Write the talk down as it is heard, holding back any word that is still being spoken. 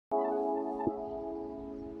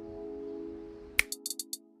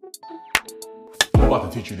I'm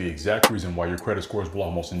about to teach you the exact reason why your credit scores will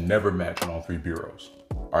almost never match on all three bureaus.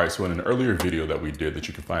 All right, so in an earlier video that we did that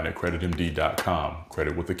you can find at creditmd.com,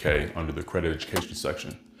 credit with a K, under the credit education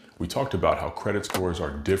section, we talked about how credit scores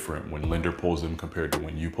are different when lender pulls them compared to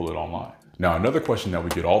when you pull it online. Now, another question that we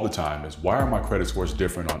get all the time is, why are my credit scores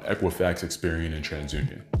different on Equifax, Experian, and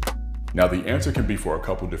TransUnion? Now, the answer can be for a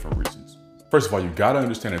couple different reasons. First of all, you gotta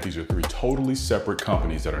understand that these are three totally separate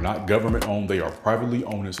companies that are not government owned, they are privately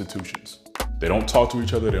owned institutions. They don't talk to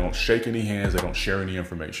each other, they don't shake any hands, they don't share any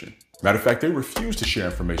information. Matter of fact, they refuse to share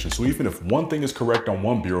information, so even if one thing is correct on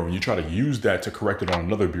one bureau and you try to use that to correct it on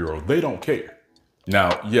another bureau, they don't care.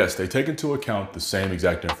 Now, yes, they take into account the same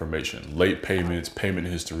exact information: late payments, payment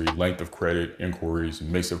history, length of credit, inquiries,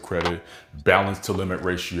 mix of credit, balance to limit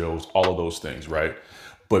ratios, all of those things, right?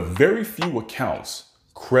 But very few accounts,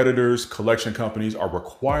 creditors, collection companies are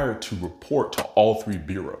required to report to all three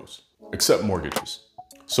bureaus, except mortgages.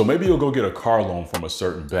 So maybe you'll go get a car loan from a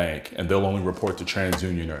certain bank and they'll only report to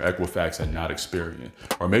TransUnion or Equifax and not Experian.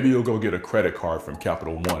 Or maybe you'll go get a credit card from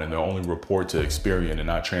Capital One and they'll only report to Experian and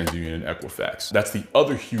not TransUnion and Equifax. That's the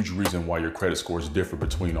other huge reason why your credit scores differ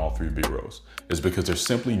between all three bureaus, is because they're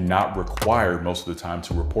simply not required most of the time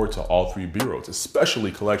to report to all three bureaus,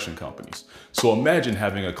 especially collection companies. So imagine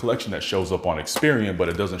having a collection that shows up on Experian, but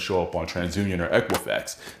it doesn't show up on TransUnion or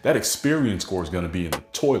Equifax. That Experian score is going to be in the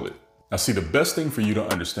toilet. Now see, the best thing for you to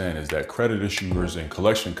understand is that credit issuers and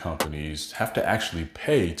collection companies have to actually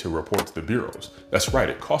pay to report to the bureaus. That's right,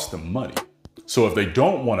 it costs them money. So if they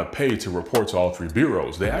don't want to pay to report to all three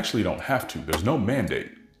bureaus, they actually don't have to. There's no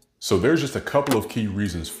mandate. So there's just a couple of key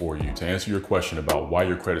reasons for you to answer your question about why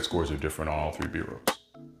your credit scores are different on all three bureaus.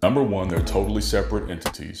 Number one, they're totally separate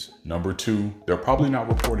entities. Number two, they're probably not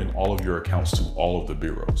reporting all of your accounts to all of the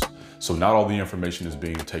bureaus. So not all the information is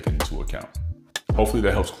being taken into account. Hopefully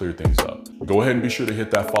that helps clear things up. Go ahead and be sure to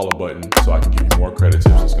hit that follow button so I can give you more credit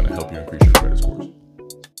tips that's going to help you increase your credit scores.